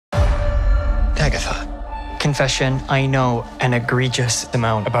Agatha. Confession, I know an egregious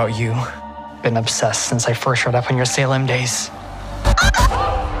amount about you. Been obsessed since I first showed up on your Salem days.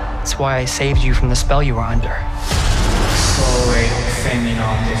 That's why I saved you from the spell you were under.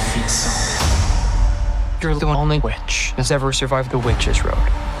 You're the only witch that's ever survived the Witch's Road.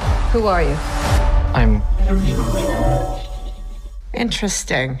 Who are you? I'm...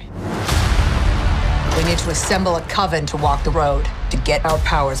 Interesting. We need to assemble a coven to walk the road, to get our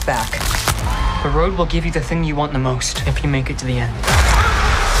powers back. The road will give you the thing you want the most if you make it to the end.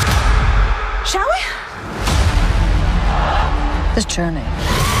 Shall we? This journey.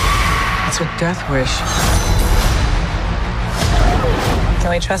 It's a death wish.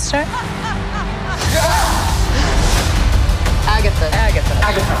 Can we trust her? Agatha.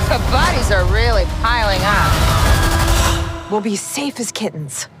 The bodies are really piling up. We'll be safe as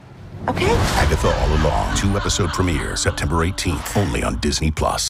kittens. Okay? Agatha All Along. 2-episode premiere September 18th, only on Disney+.